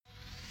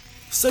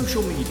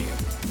social media,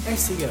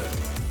 SEO,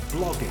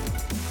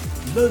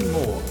 blogging. Learn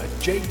more at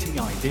jtid.co.uk.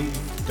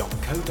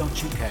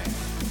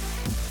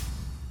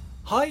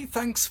 Hi,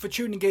 thanks for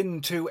tuning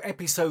in to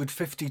episode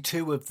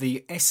 52 of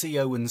the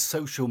SEO and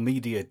Social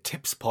Media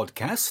Tips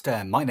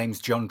podcast. My name's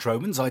John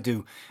Tromans. I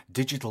do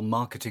digital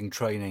marketing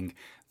training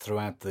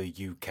throughout the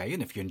UK.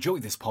 And if you enjoy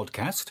this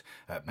podcast,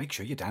 make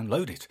sure you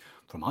download it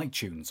from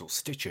iTunes or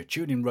Stitcher,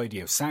 TuneIn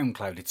Radio,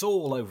 SoundCloud. It's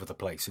all over the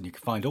place. And you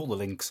can find all the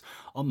links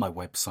on my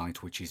website,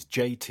 which is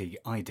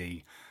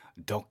jtid.co.uk.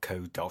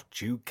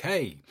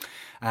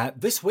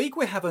 This week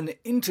we have an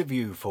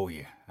interview for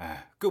you.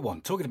 Good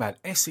one, talking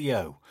about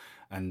SEO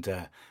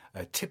and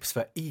tips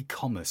for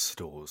e-commerce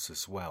stores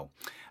as well.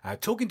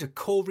 Talking to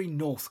Corey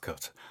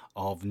Northcutt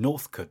of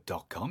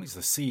Northcutt.com. He's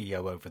the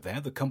CEO over there.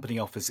 The company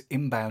offers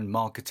inbound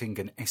marketing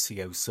and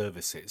SEO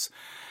services.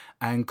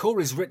 And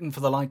Corey's written for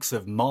the likes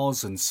of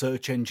Moz and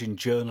Search Engine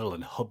Journal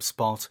and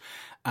HubSpot,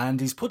 and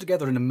he's put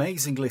together an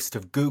amazing list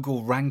of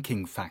Google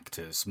ranking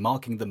factors,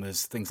 marking them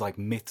as things like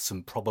myths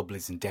and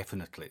probablys and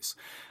definitelys.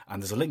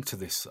 And there's a link to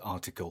this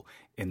article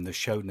in the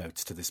show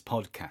notes to this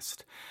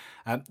podcast.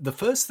 The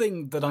first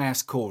thing that I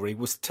asked Corey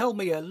was tell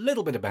me a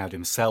little bit about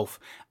himself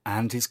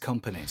and his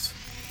companies.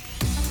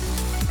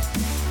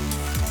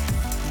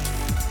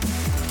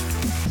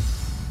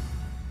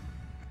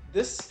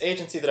 This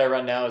agency that I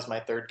run now is my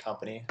third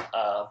company.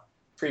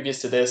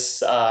 Previous to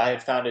this, I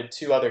had founded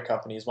two other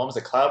companies. One was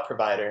a cloud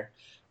provider.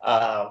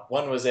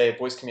 One was a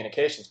voice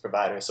communications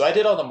provider. So I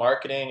did all the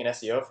marketing and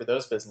SEO for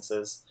those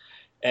businesses.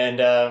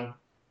 And I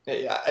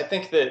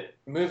think that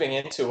moving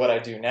into what I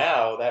do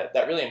now, that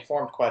really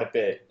informed quite a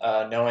bit,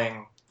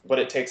 knowing what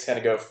it takes to kind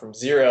of go from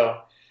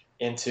zero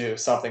into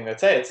something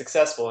that's, hey, it's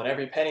successful. And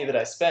every penny that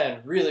I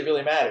spend really,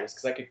 really matters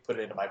because I could put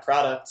it into my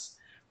products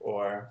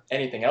or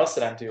anything else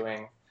that I'm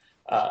doing.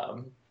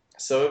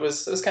 So it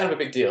was kind of a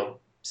big deal.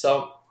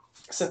 So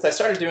since I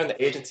started doing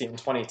the agency in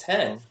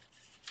 2010,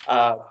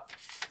 I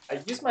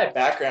used my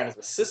background as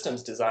a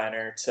systems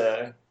designer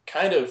to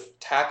kind of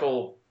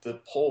tackle the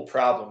whole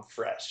problem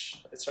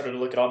fresh. I started to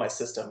look at all my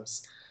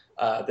systems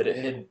that it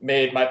had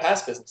made my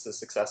past businesses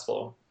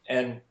successful.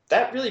 And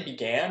that really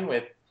began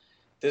with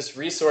this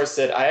resource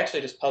that I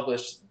actually just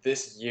published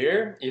this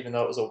year, even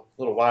though it was a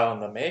little while in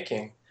the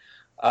making,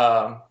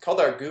 called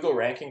our Google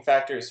Ranking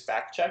Factors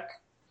Fact Check.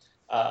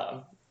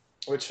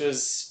 Which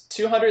was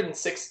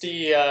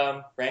 260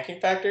 ranking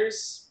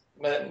factors.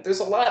 But there's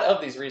a lot of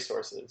these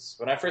resources.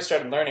 When I first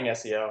started learning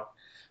SEO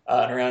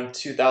in around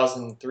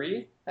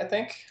 2003, I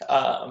think,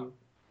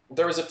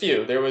 there was a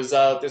few. There's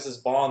this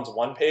Vaughn's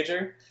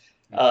one-pager.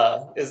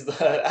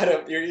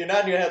 You're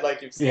nodding your head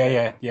like you've seen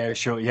it. Yeah,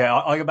 sure. Yeah,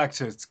 I go back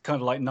to it's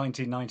kind of like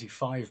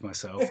 1995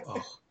 myself.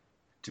 Oh,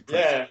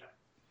 depressing. Yeah,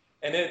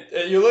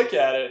 and you look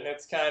at it and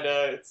it's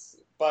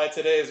by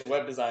today's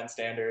web design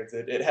standards,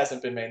 it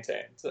hasn't been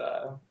maintained.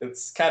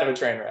 It's kind of a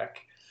train wreck.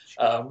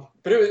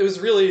 But it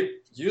was really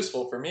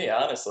useful for me,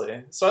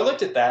 honestly. So I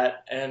looked at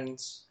that and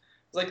was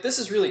like, this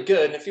is really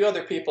good. And a few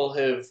other people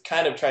have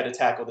kind of tried to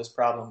tackle this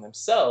problem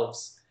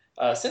themselves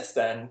since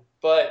then.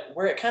 But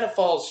where it kind of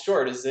falls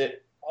short is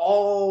that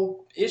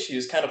all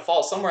issues kind of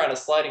fall somewhere on a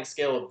sliding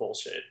scale of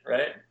bullshit,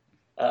 right?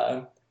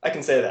 I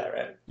can say that,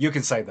 right? You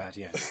can say that,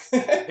 yeah.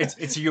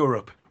 It's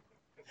Europe.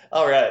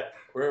 All right.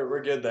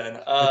 We're good then.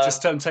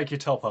 Just don't take your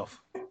top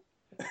off.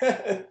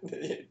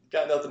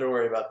 Got nothing to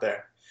worry about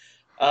there.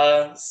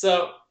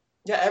 So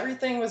yeah,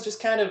 everything was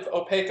just kind of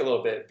opaque a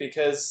little bit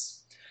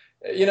because,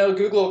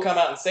 Google will come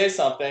out and say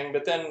something,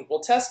 but then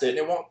we'll test it and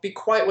it won't be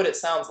quite what it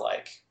sounds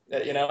like.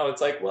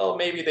 It's like, well,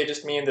 maybe they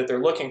just mean that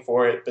they're looking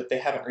for it, but they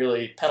haven't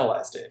really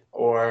penalized it.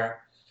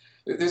 Or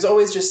there's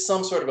always just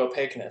some sort of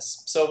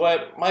opaqueness. So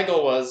what my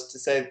goal was to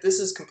say, this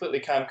is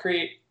completely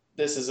concrete.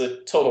 This is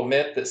a total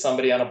myth that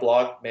somebody on a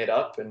blog made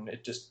up and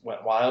it just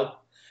went wild.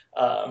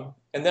 And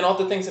then all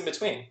the things in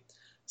between.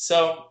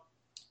 So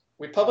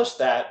we published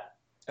that.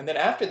 And then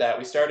after that,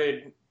 we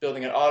started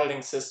building an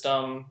auditing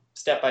system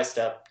step by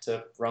step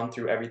to run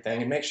through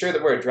everything and make sure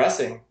that we're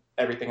addressing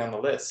everything on the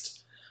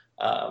list.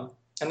 And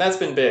that's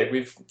been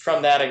big.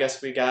 From that, I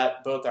guess we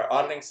got both our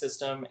auditing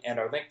system and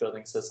our link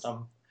building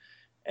system.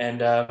 And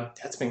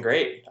that's been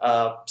great.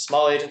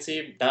 Small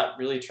agency, not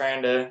really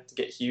trying to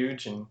get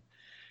huge and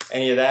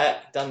any of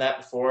that, done that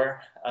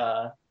before,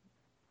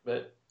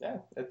 but yeah,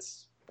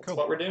 it's cool.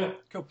 What we're doing.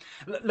 Cool.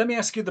 Let me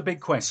ask you the big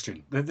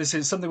question. This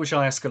is something which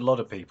I ask a lot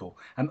of people.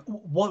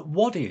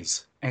 What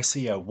is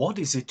SEO? What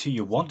is it to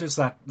you? What does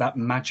that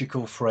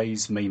magical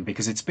phrase mean?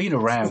 Because it's been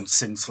around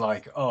since I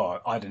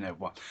don't know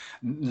what,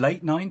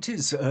 late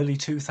 90s, early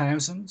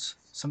 2000s,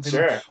 something.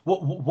 Sure.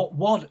 Like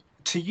what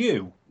to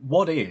you?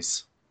 What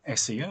is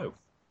SEO?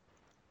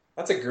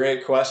 That's a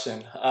great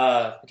question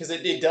because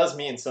it does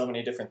mean so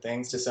many different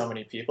things to so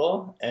many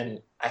people.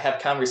 And I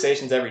have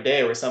conversations every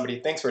day where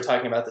somebody thinks we're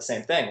talking about the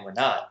same thing and we're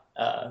not.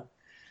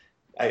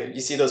 You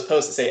see those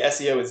posts that say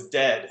SEO is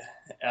dead.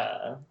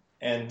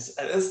 And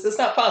that's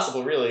not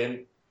possible, really,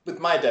 and with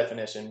my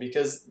definition,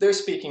 because they're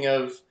speaking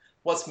of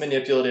what's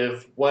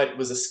manipulative, what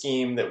was a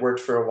scheme that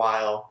worked for a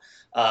while,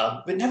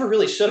 but never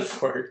really should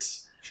have worked.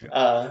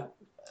 Sure.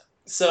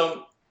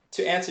 So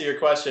to answer your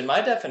question,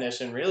 my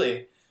definition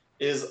really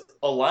is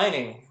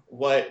aligning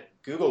what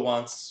Google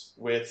wants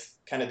with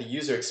kind of the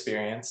user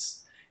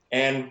experience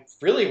and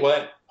really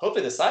what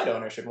hopefully the site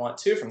owner should want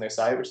too from their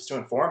site, which is to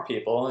inform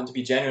people and to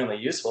be genuinely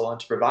useful and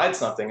to provide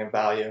something of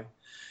value.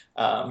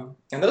 And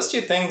those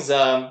two things,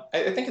 I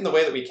think in the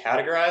way that we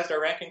categorized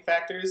our ranking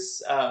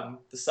factors, the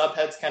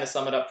subheads kind of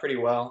sum it up pretty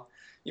well.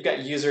 You've got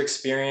user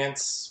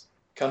experience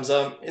comes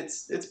up,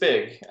 it's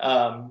big.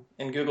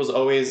 And Google's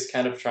always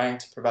kind of trying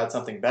to provide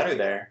something better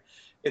there.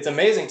 It's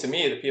amazing to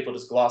me that people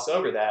just gloss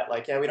over that.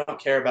 Like, yeah, we don't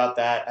care about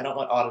that. I don't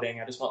want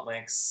auditing. I just want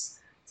links.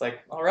 It's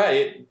like, all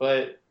right,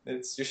 but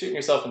you're shooting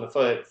yourself in the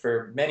foot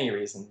for many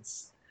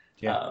reasons.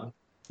 Yeah. Um, and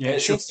Yeah, it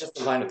sure. seems just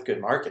aligned with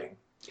good marketing.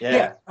 Yeah,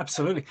 Yeah.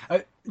 absolutely.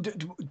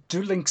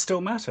 Do links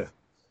still matter?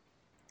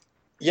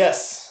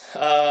 Yes,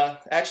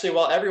 actually,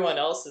 while everyone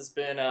else has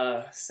been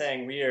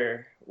saying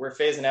we're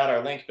phasing out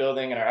our link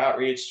building and our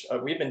outreach,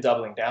 we've been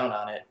doubling down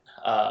on it,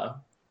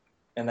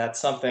 and that's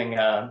something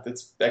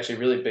that's actually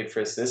really big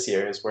for us this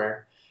year. Is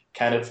we're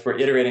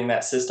iterating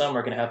that system.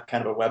 We're going to have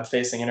kind of a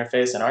web-facing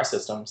interface in our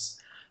systems.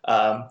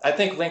 I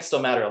think links still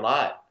matter a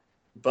lot,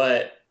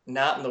 but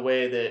not in the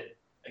way that,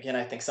 again,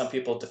 I think some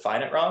people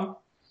define it wrong.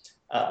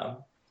 Um,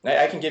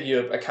 I can give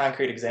you a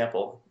concrete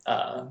example.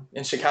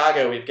 In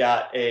Chicago, we've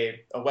got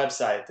a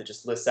website that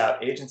just lists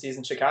out agencies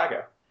in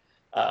Chicago.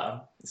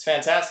 It's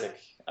fantastic.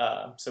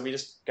 So we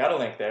just got a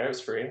link there. It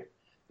was free.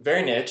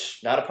 Very niche,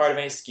 not a part of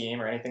any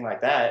scheme or anything like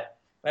that.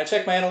 And I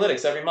check my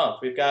analytics every month.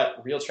 We've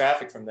got real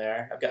traffic from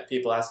there. I've got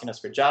people asking us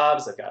for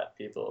jobs. I've got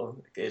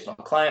people engaged on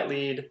client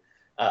lead.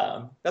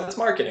 That's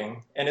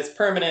marketing. And it's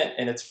permanent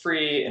and it's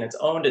free and it's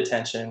owned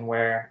attention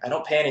where I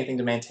don't pay anything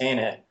to maintain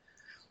it.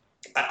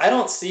 I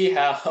don't see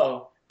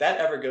how that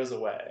ever goes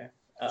away.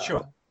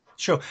 Sure.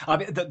 Sure. I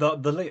mean,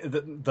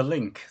 the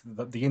link,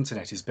 the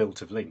internet is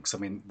built of links. I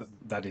mean,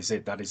 that is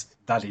it. That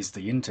is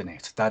the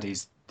internet. That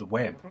is the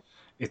web.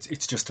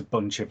 It's just a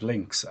bunch of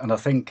links. And I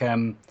think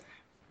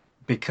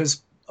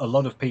because a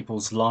lot of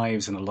people's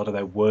lives and a lot of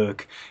their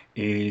work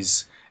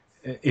is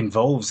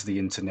involves the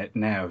internet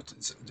now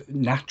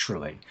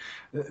naturally,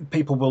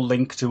 people will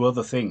link to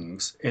other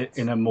things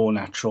in a more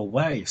natural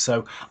way.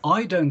 So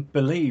I don't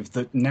believe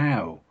that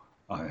now.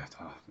 I,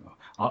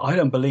 I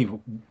don't believe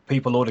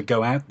people ought to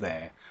go out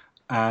there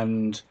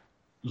and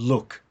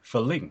look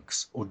for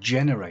links or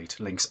generate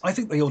links. I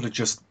think they ought to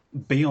just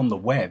be on the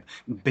web,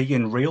 be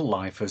in real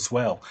life as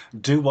well,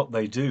 do what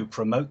they do,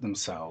 promote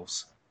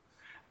themselves,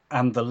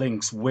 and the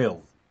links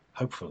will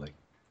hopefully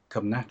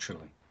come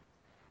naturally.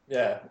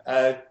 Yeah,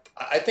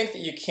 I think that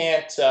you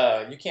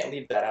can't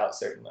leave that out.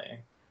 Certainly,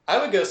 I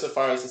would go so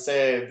far as to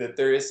say that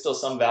there is still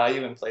some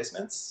value in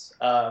placements,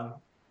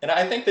 and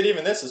I think that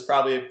even this is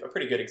probably a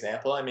pretty good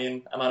example. I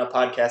mean, I'm on a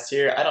podcast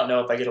here. I don't know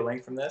if I get a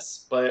link from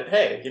this, but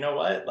hey, you know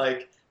what?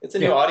 Like, it's a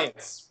new Yeah.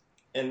 audience,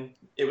 and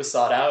it was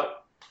sought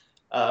out,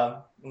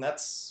 and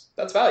that's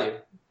value.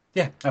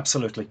 Yeah,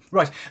 absolutely.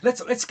 Right.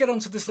 Let's get on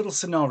to this little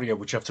scenario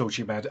which I've told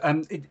you about.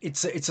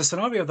 It's a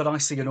scenario that I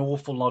see an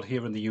awful lot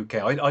here in the UK.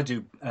 I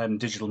do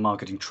digital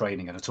marketing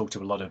training, and I talk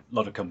to a lot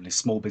of companies,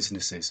 small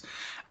businesses,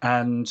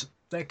 and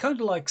they're kind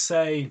of like,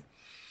 say,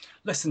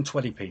 less than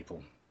 20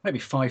 people, maybe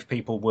 5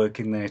 people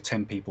working there,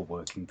 10 people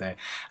working there,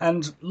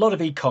 and a lot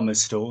of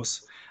e-commerce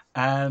stores.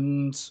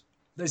 And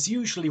there's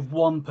usually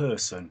one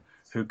person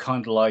who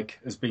kind of like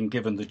has been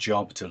given the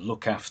job to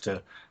look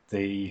after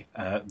the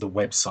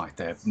website.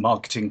 They're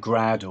marketing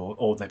grad,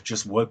 or they've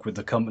just worked with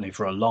the company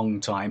for a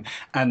long time.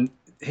 And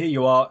here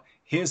you are.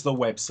 Here's the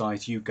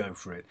website, you go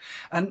for it.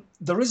 And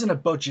there isn't a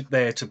budget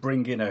there to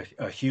bring in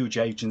a huge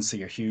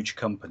agency, a huge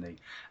company,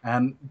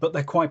 but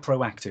they're quite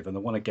proactive and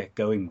they want to get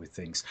going with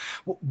things.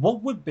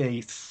 What would be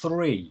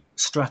 3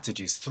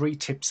 strategies, 3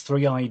 tips,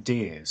 3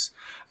 ideas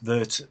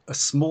that a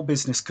small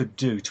business could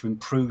do to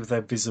improve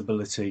their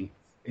visibility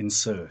in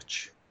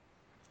search?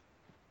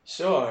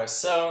 Sure.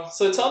 So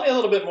tell me a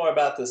little bit more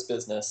about this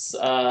business.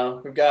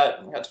 We've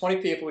got 20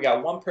 people. We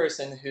got one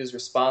person who's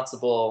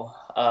responsible.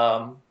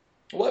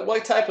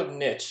 What type of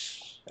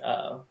niche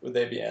would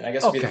they be in? I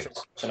guess would be the Okay,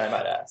 first question I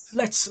might ask.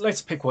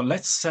 let's pick one.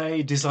 Let's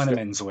say designer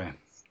Sure. menswear.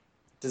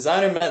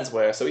 Designer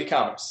menswear, so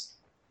e-commerce.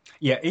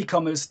 Yeah,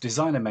 e-commerce,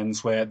 designer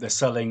menswear. They're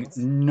selling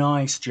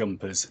nice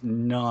jumpers,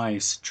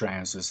 nice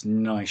trousers,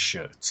 nice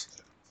shirts.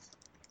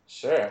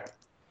 Sure.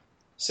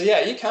 So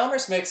yeah,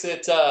 e-commerce makes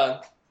it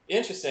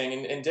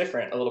interesting and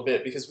different a little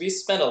bit because we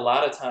spend a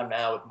lot of time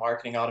now with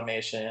marketing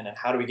automation and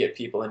how do we get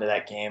people into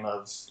that game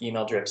of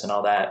email drips and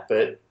all that.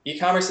 But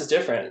e-commerce is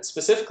different,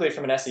 specifically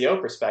from an SEO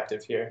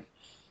perspective here.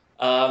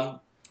 Um,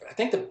 I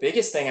think the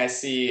biggest thing I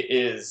see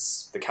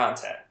is the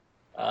content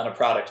on a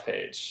product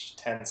page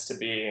tends to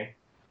be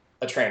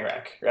a train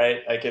wreck, right?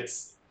 Like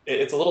it's a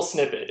little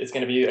snippet. It's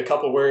going to be a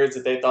couple words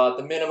that they thought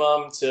the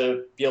minimum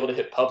to be able to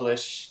hit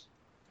publish.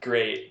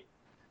 Great.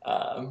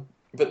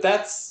 But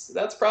that's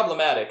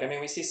problematic. I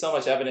mean, we see so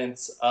much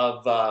evidence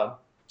of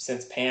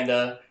since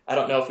Panda. I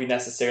don't know if we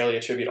necessarily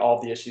attribute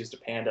all the issues to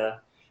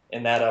Panda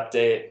in that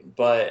update,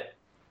 but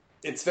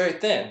it's very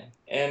thin.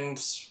 And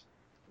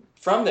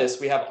from this,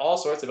 we have all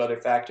sorts of other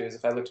factors.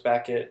 If I looked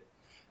back at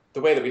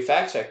the way that we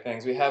fact check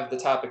things, we have the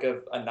topic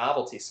of a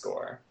novelty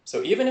score.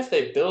 So even if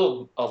they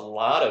build a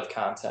lot of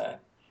content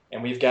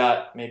and we've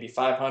got maybe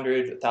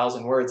 500,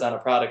 1,000 words on a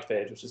product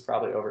page, which is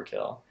probably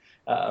overkill,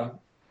 um,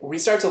 we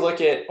start to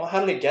look at, well, how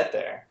did it get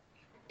there?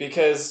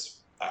 Because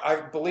I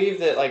believe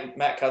that like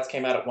Matt Cutts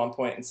came out at one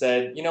point and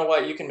said, you know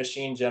what, you can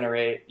machine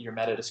generate your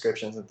meta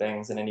descriptions and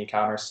things in an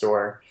e-commerce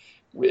store.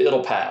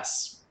 It'll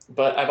pass.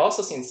 But I've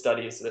also seen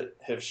studies that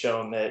have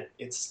shown that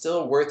it's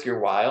still worth your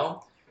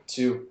while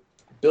to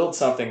build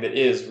something that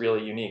is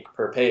really unique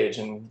per page.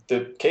 And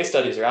the case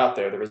studies are out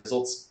there. The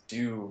results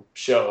do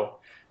show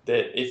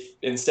that if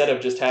instead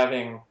of just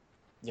having,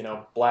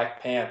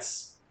 black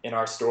pants in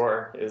our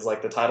store is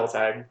like the title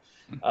tag,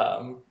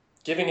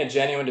 giving a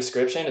genuine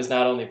description is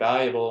not only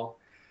valuable.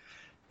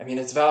 I mean,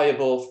 it's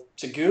valuable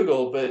to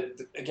Google, but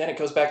again, it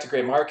goes back to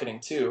great marketing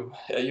too.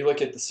 You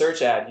look at the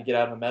search ad you get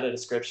out of a meta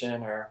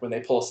description, or when they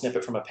pull a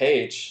snippet from a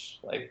page,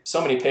 like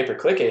so many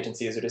pay-per-click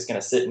agencies are just going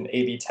to sit and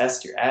A/B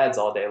test your ads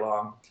all day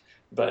long.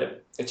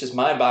 But it's just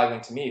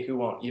mind-boggling to me who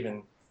won't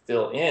even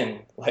fill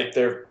in like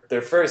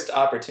their first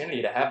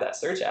opportunity to have that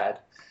search ad.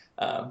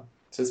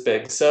 So it's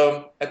big.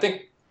 So I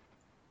think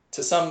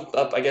to sum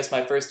up, I guess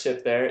my first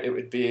tip there, it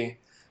would be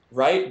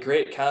write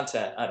great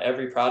content on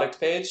every product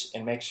page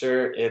and make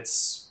sure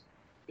it's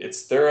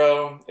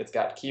thorough, it's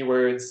got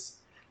keywords,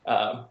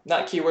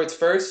 not keywords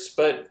first,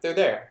 but they're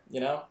there,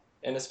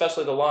 and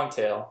especially the long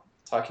tail,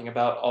 talking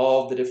about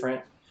all the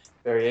different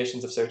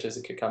variations of searches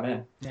that could come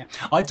in. Yeah,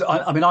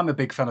 I mean, I'm a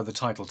big fan of the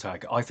title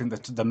tag. I think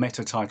that the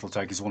meta title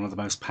tag is one of the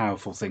most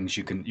powerful things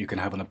you can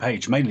have on a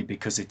page, mainly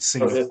because Oh,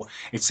 it is.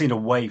 it's seen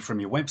away from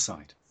your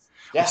website.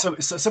 If Yeah.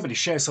 so somebody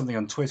shares something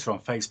on Twitter,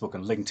 on Facebook,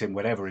 and LinkedIn,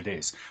 whatever it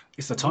is,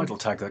 it's the Hmm. title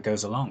tag that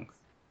goes along.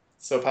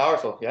 So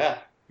powerful. Yeah.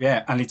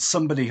 Yeah, and it's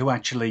somebody who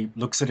actually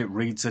looks at it,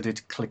 reads at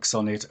it, clicks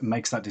on it,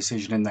 makes that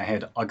decision in their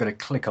head. I got to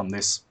click on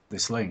this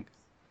link.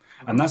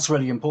 And Hmm. that's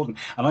really important.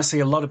 And I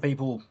see a lot of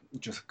people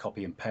just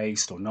copy and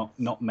paste or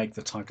not make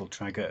the title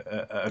tag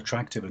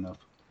attractive enough.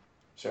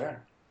 Sure.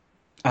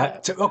 Yeah.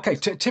 Okay,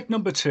 tip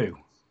number two.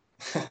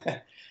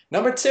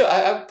 Number two,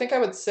 I think I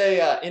would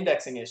say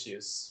indexing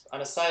issues. On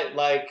a site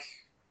like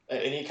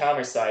an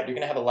e-commerce site, you're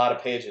going to have a lot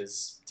of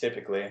pages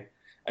typically.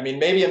 I mean,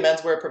 maybe a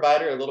menswear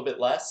provider a little bit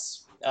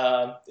less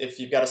if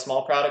you've got a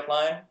small product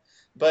line.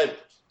 But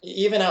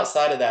even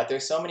outside of that,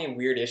 there's so many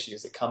weird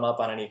issues that come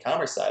up on an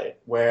e-commerce site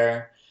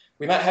where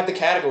we might have the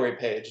category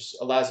page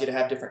allows you to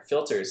have different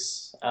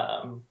filters.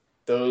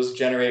 Those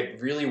generate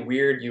really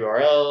weird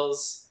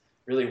URLs,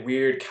 really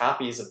weird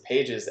copies of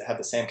pages that have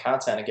the same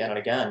content again and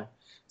again.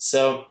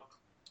 So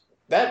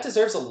that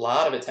deserves a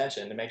lot of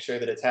attention to make sure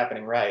that it's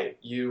happening right.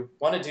 You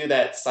want to do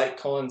that site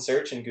colon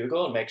search in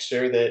Google and make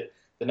sure that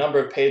the number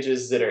of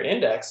pages that are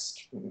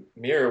indexed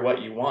mirror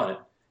what you want,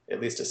 at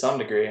least to some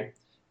degree,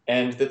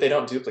 and that they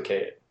don't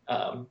duplicate.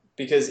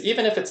 Because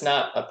even if it's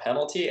not a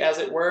penalty, as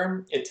it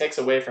were, it takes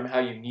away from how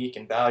unique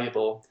and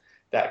valuable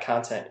that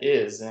content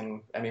is.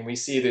 And I mean, we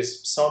see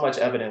there's so much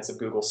evidence of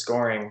Google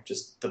scoring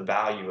just the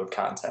value of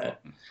content.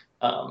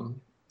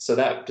 So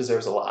that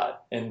deserves a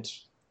lot. And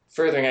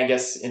furthering, I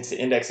guess, into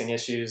indexing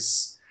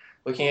issues,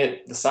 looking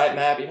at the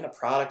sitemap, even a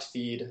product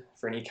feed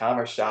for an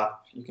e-commerce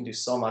shop, you can do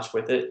so much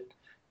with it.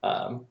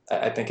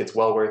 I think it's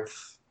well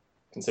worth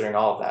considering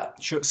all of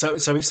that. Sure. So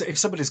if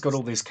somebody's got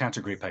all these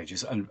category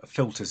pages, and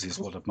filters is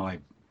one of my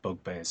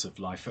bugbears of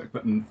life,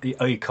 but the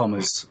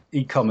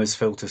e-commerce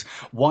filters.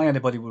 Why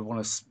anybody would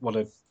want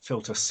to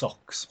filter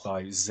socks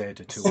by Z or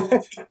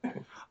two?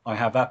 I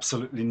have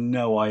absolutely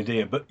no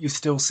idea. But you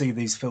still see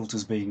these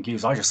filters being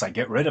used. I just say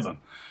get rid of them.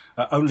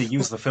 Only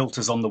use the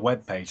filters on the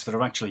web page that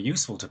are actually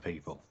useful to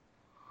people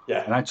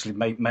Yeah. and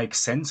actually make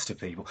sense to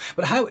people.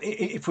 But how,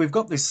 if we've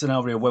got this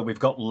scenario where we've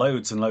got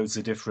loads and loads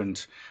of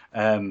different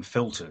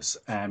filters,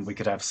 and we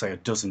could have, say, a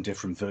dozen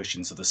different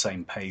versions of the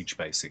same page,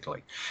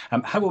 basically,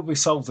 how would we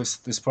solve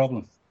this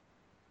problem?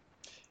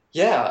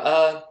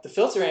 Yeah, the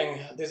filtering,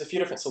 there's a few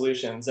different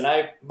solutions. And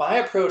my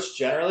approach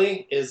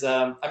generally is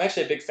I'm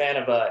actually a big fan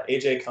of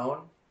AJ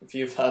Cohn. If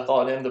you've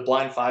followed him, the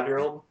blind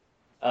 5-year-old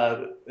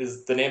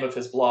is the name of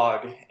his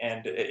blog.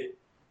 And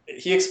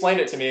he explained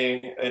it to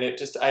me, and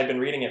I had been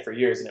reading it for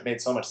years, and it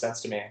made so much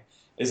sense to me,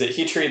 is that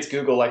he treats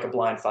Google like a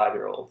blind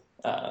 5-year-old.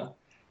 You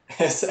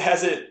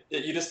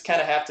just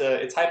kind of have to,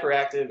 it's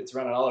hyperactive, it's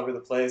running all over the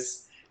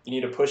place. You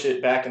need to push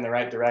it back in the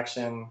right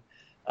direction.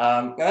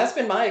 And that's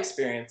been my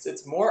experience.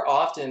 It's more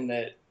often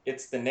that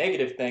it's the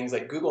negative things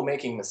like Google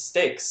making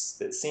mistakes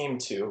that seem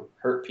to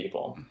hurt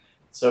people.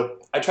 So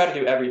I try to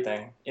do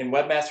everything. In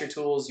Webmaster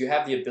Tools, you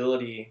have the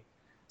ability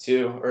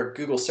to, or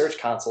Google Search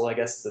Console, I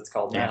guess it's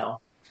called Yeah.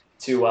 now,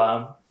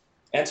 to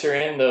enter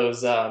in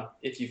those,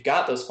 if you've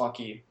got those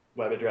funky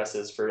web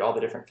addresses for all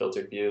the different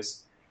filtered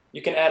views,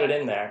 you can add it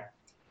in there.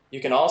 You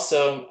can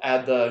also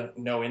add the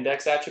no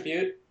index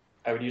attribute.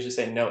 I would usually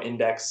say no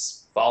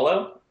index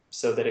follow,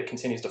 so that it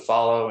continues to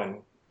follow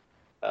and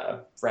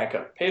rank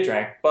up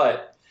PageRank,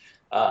 but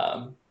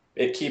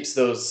it keeps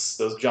those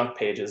junk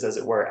pages, as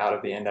it were, out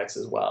of the index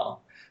as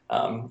well.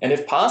 And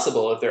if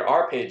possible, if there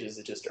are pages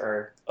that just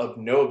are of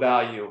no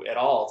value at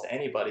all to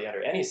anybody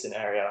under any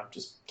scenario,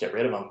 just get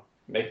rid of them.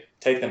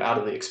 Take them out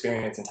of the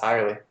experience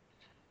entirely.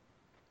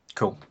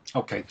 Cool.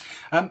 Okay.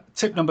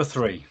 Tip number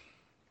 3.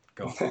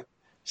 Go on.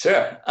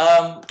 Sure.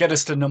 Get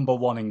us to number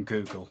 1 in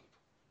Google.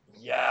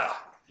 Yeah.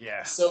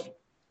 Yeah. So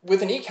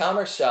with an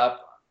e-commerce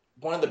shop,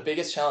 one of the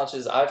biggest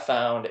challenges I've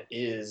found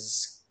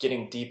is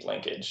getting deep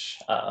linkage,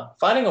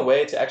 finding a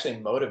way to actually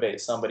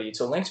motivate somebody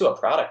to link to a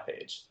product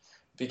page,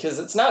 because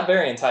it's not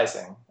very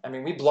enticing. I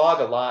mean, we blog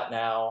a lot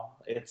now.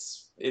 It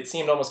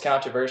seemed almost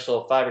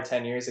controversial 5 or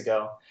 10 years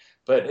ago,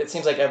 but it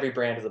seems like every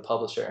brand is a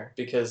publisher,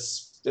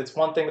 because it's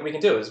one thing that we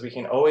can do is we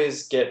can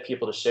always get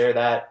people to share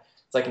that.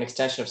 It's like an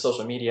extension of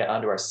social media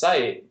onto our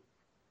site,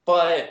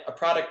 but a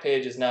product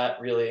page is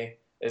not really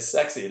as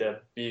sexy to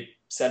be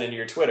sent into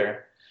your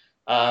Twitter.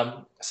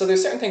 So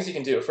there's certain things you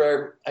can do.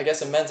 For, I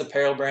guess, a men's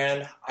apparel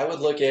brand, I would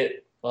look at,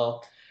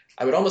 well,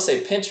 I would almost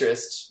say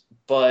Pinterest,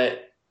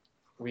 but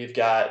we've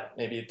got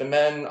maybe the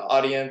men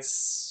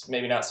audience,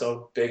 maybe not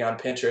so big on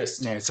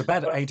Pinterest. Yeah, it's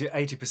about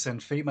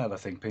 80% female, I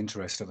think,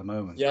 Pinterest at the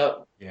moment.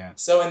 Yep. Yeah.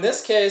 So in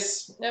this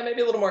case, yeah,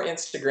 maybe a little more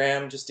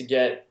Instagram, just to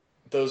get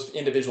those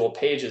individual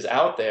pages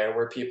out there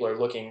where people are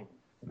looking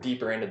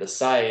deeper into the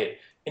site.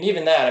 And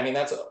even that, I mean,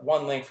 that's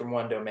one link from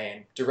one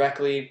domain.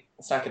 Directly,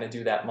 it's not going to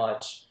do that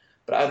much.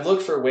 But I'd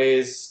look for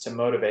ways to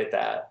motivate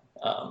that.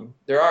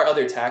 There are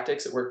other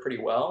tactics that work pretty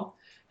well.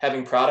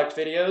 Having product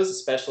videos,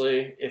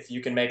 especially if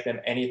you can make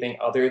them anything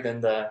other than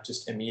the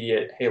just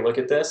immediate, hey, look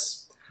at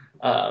this.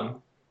 I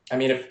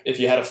mean, if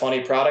you had a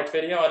funny product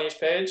video on each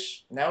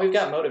page, now we've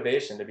got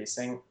motivation to be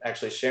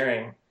actually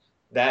sharing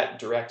that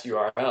direct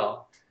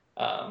URL,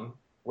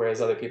 whereas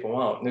other people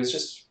won't. And there's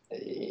just,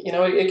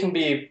 it can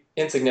be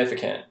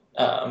insignificant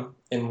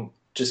in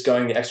just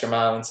going the extra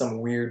mile in some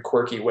weird,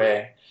 quirky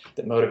way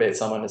that motivates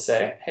someone to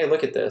say, hey,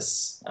 look at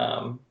this.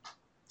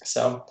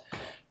 So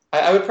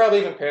I would probably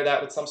even pair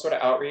that with some sort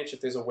of outreach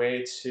if there's a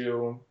way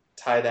to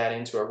tie that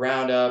into a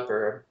roundup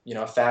or,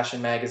 a fashion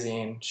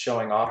magazine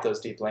showing off those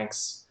deep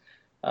links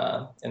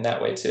in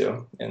that way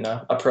too, in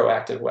a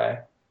proactive way.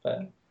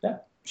 But yeah.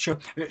 Sure.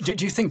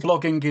 Do you think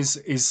blogging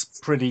is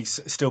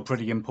still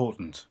pretty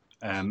important?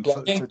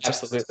 Blogging,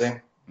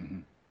 absolutely. Mm-hmm.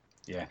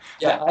 Yeah.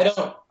 Yeah,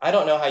 I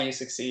don't know how you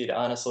succeed,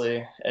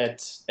 honestly, at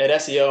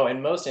SEO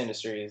in most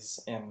industries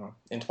in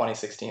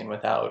 2016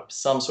 without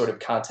some sort of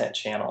content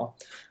channel.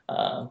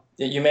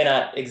 You may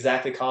not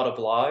exactly call it a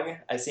blog.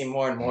 I see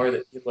more and more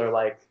that people are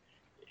like,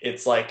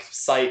 it's like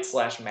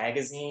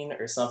site/magazine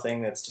or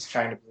something that's just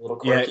trying to be a little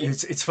quirky. Yeah,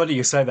 it's funny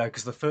you say that,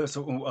 because the first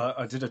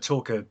I did a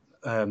talk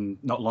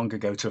not long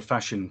ago to a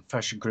fashion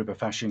group of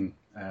fashion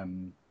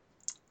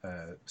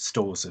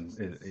stores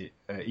and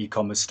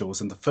e-commerce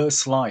stores, and the first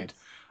slide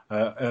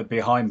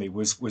behind me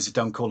was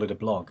don't call it a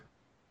blog,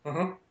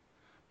 Mm-hmm.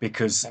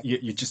 because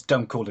you just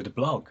don't call it a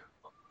blog.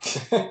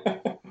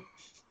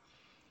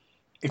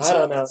 It's I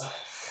don't know.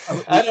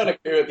 I don't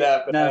agree with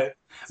that, but no, I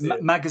see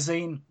it.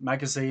 magazine,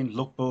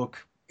 lookbook,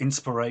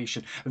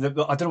 inspiration. I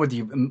don't know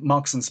whether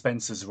Marks and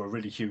Spencers are a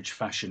really huge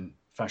fashion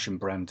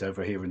brand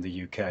over here in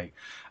the UK,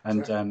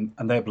 and Sure.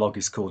 and their blog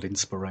is called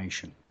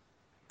Inspiration,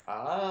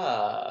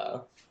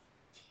 Ah.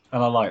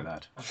 and I like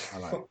that. I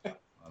like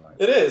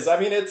It is. I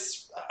mean,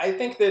 I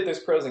think that there's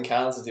pros and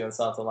cons to doing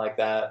something like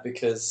that,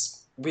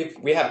 because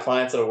we have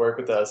clients that'll work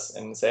with us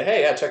and say,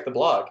 hey, yeah, check the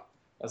blog.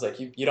 I was like,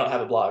 you don't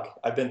have a blog.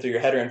 I've been through your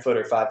header and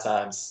footer 5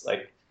 times.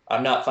 Like,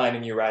 I'm not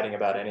finding you writing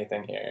about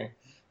anything here.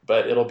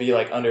 But it'll be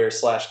like under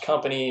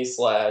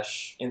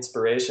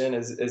 /company/inspiration,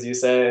 as you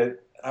say.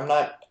 I'm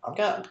not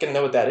gonna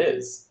know what that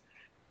is.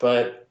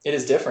 But it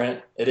is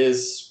different. It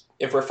is,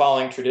 if we're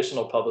following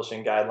traditional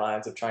publishing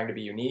guidelines of trying to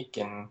be unique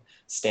and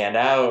stand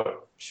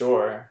out,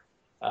 sure.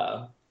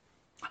 I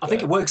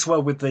think it But works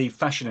well with the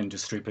fashion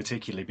industry,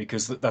 particularly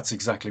because that's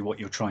exactly what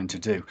you're trying to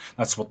do.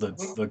 That's what the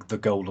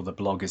goal of the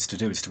blog is to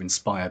do, is to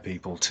inspire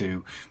people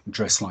to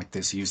dress like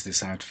this, use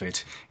this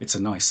outfit. It's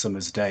a nice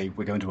summer's day.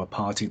 We're going to a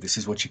party. This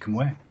is what you can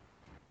wear.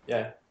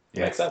 yeah,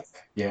 Yeah. makes sense.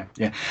 Yeah,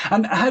 yeah.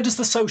 And how does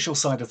the social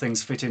side of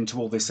things fit into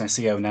all this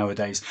SEO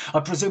nowadays? I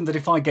presume that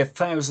if I get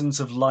thousands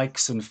of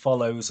likes and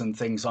follows and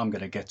things, I'm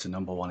going to get to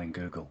number 1 in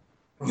Google.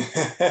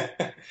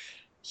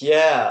 Yeah,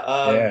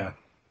 Yeah.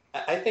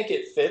 I think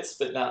it fits,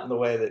 but not in the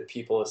way that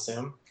people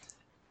assume.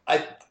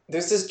 I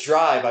There's this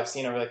drive I've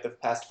seen over like the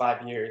past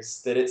 5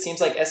 years that it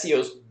seems like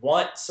SEOs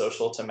want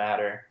social to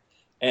matter,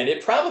 and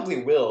it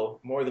probably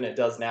will more than it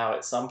does now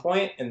at some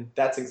point, and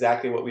that's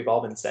exactly what we've all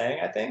been saying,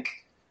 I think.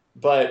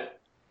 But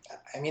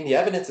I mean, the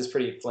evidence is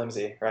pretty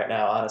flimsy right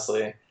now,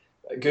 honestly.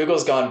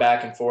 Google's gone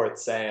back and forth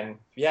saying,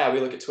 yeah, we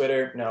look at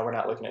Twitter. No, we're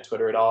not looking at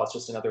Twitter at all. It's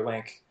just another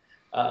link.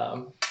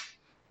 Um,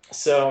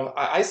 so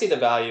I see the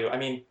value. I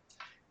mean,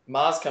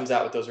 Moz comes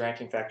out with those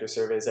ranking factor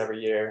surveys every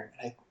year.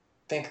 I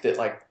think that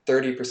like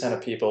 30%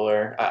 of people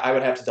are, I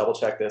would have to double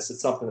check this.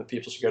 It's something that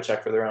people should go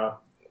check for their own,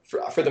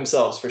 for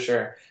themselves, for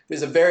sure.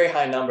 There's a very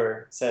high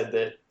number said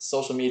that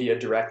social media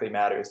directly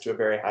matters to a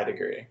very high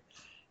degree.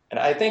 And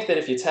I think that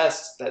if you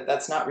test,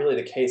 that's not really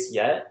the case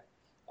yet,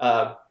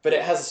 but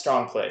it has a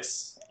strong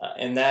place.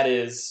 And that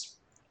is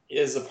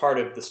is a part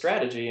of the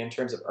strategy in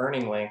terms of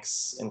earning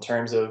links, in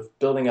terms of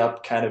building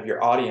up kind of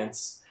your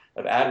audience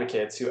of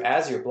advocates who,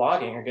 as you're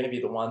blogging, are going to be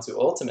the ones who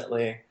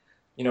ultimately,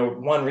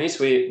 one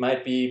retweet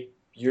might be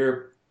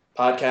your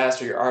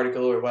podcast or your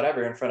article or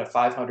whatever in front of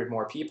 500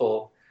 more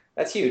people.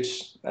 That's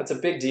huge. That's a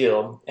big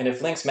deal. And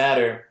if links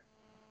matter,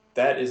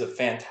 that is a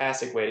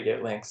fantastic way to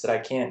get links that I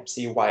can't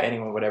see why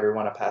anyone would ever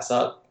want to pass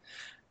up.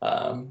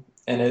 And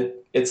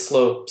it's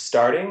slow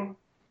starting,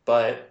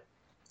 but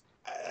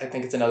I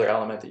think it's another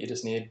element that you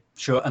just need.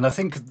 Sure, and I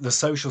think the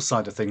social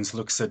side of things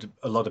looks at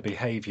a lot of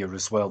behaviour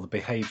as well, the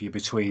behaviour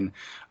between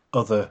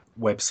other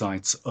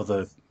websites,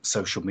 other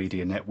social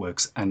media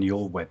networks, and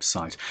your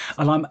website.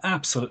 And I'm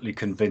absolutely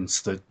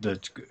convinced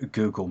that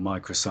Google,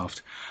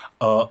 Microsoft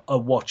are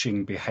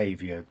watching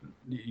behaviour,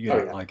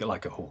 like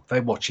a hawk.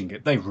 They're watching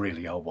it. They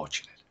really are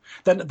watching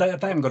it. They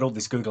haven't got all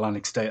this Google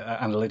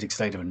Analytics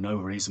data for no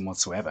reason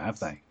whatsoever, have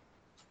they?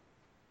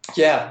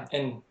 Yeah,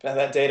 and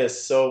that data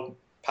is so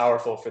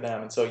powerful for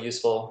them and so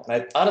useful.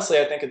 And honestly,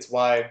 I think it's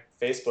why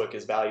Facebook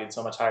is valued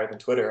so much higher than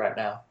Twitter right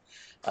now,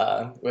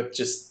 with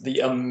just the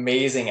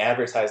amazing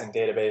advertising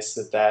database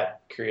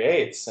that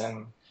creates.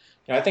 And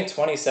I think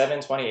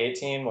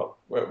 2018, what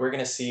we're going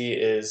to see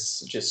is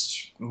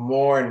just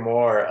more and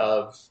more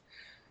of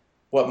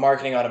what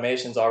marketing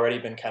automation's already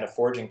been kind of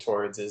forging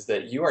towards, is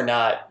that you are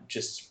not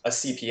just a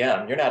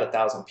CPM. You're not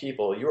 1,000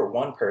 people. You are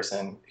one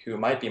person who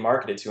might be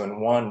marketed to in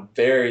one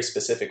very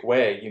specific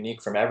way,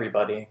 unique from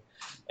everybody.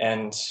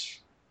 And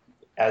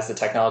as the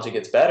technology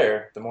gets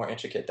better, the more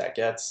intricate that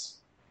gets.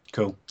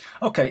 Cool.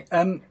 Okay.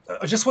 I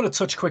just want to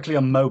touch quickly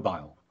on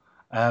mobile.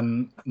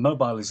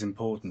 Mobile is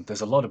important.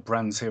 There's a lot of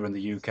brands here in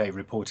the UK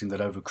reporting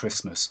that over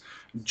Christmas,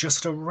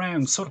 just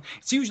around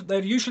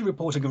they're usually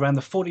reporting around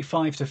the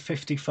 45 to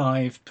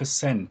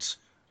 55%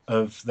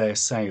 of their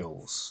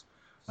sales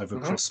over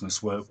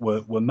Christmas were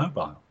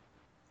mobile.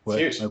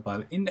 Huge.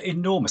 Mobile,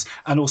 enormous,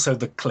 and also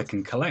the click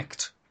and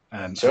collect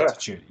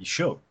attitude.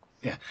 Sure.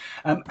 Yeah.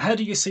 How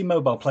do you see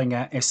mobile playing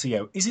out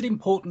SEO? Is it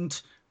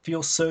important for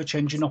your search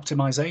engine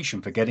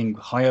optimization, for getting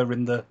higher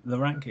in the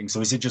rankings,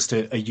 or is it just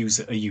a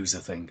user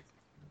thing?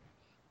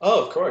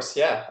 Oh, of course,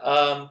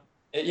 yeah.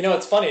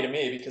 It's funny to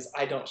me because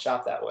I don't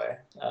shop that way.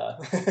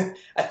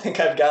 I think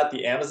I've got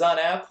the Amazon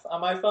app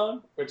on my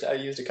phone, which I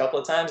used a couple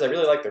of times. I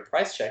really like their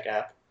price check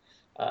app,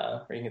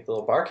 where you can get the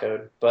little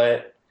barcode.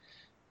 But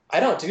I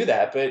don't do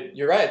that. But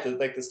you're right.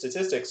 The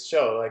statistics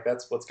show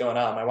that's what's going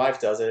on. My wife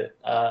does it,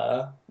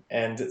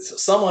 and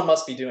someone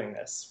must be doing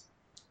this.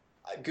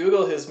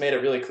 Google has made it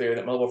really clear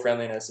that mobile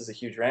friendliness is a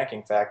huge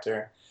ranking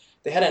factor.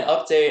 They had an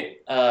update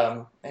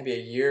maybe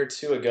a year or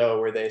two ago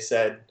where they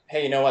said,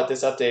 hey, you know what?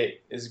 This update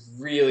is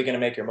really going to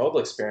make your mobile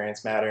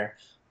experience matter,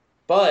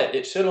 but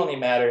it should only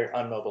matter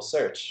on mobile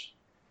search,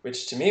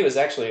 which to me was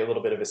actually a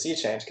little bit of a sea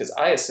change, because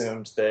I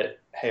assumed that,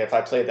 hey, if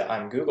I played the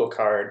I'm Google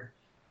card,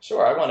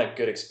 sure, I want a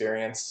good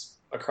experience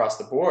across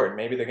the board.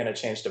 Maybe they're going to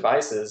change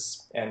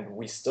devices and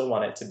we still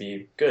want it to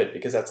be good,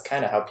 because that's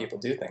kind of how people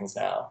do things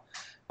now.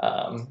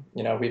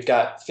 We've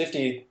got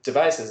 50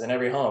 devices in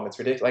every home. It's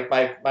ridiculous. Like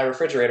my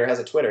refrigerator has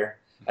a Twitter.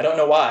 I don't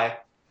know why,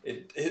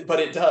 but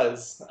it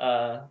does.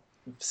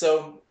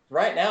 So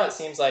right now it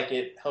seems like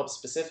it helps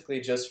specifically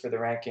just for the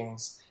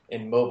rankings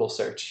in mobile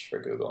search for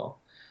Google.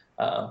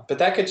 But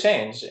that could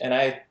change, and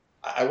I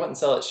wouldn't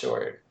sell it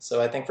short.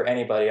 So I think for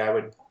anybody,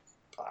 I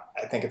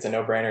think it's a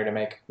no-brainer to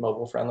make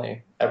mobile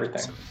friendly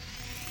everything.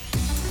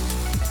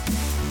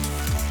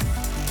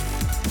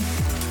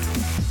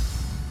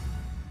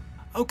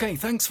 Okay,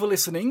 thanks for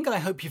listening. I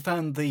hope you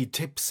found the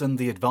tips and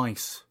the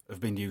advice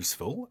have been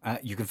useful.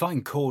 You can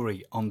find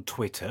Corey on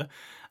Twitter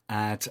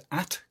at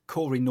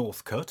Corey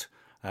Northcutt.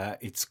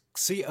 It's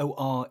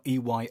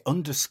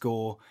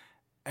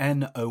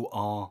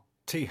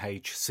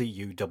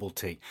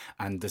COREY_NORTHCUTT.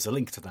 And there's a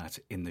link to that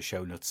in the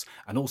show notes,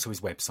 and also his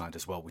website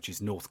as well, which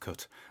is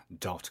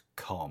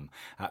northcutt.com.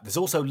 There's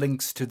also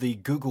links to the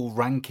Google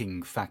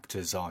Ranking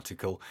Factors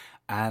article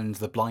and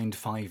the Blind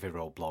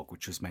 5-Year-Old blog,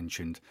 which was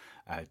mentioned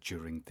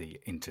during the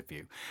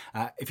interview.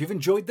 If you've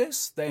enjoyed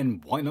this,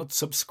 then why not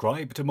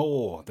subscribe to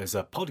more? There's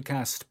a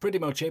podcast pretty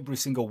much every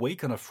single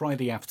week on a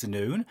Friday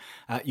afternoon.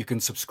 You can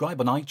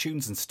subscribe on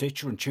iTunes and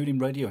Stitcher and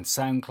TuneIn Radio and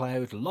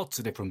SoundCloud, lots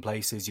of different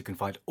places. You can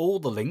find all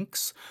the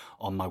links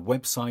on my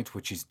website,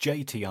 which is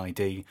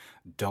jtid.co.uk.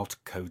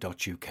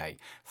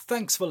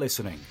 Thanks for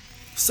listening.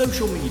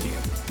 Social media,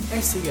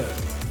 SEO,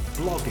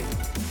 blogging.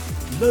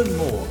 Learn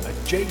more at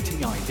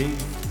jtid.co.uk.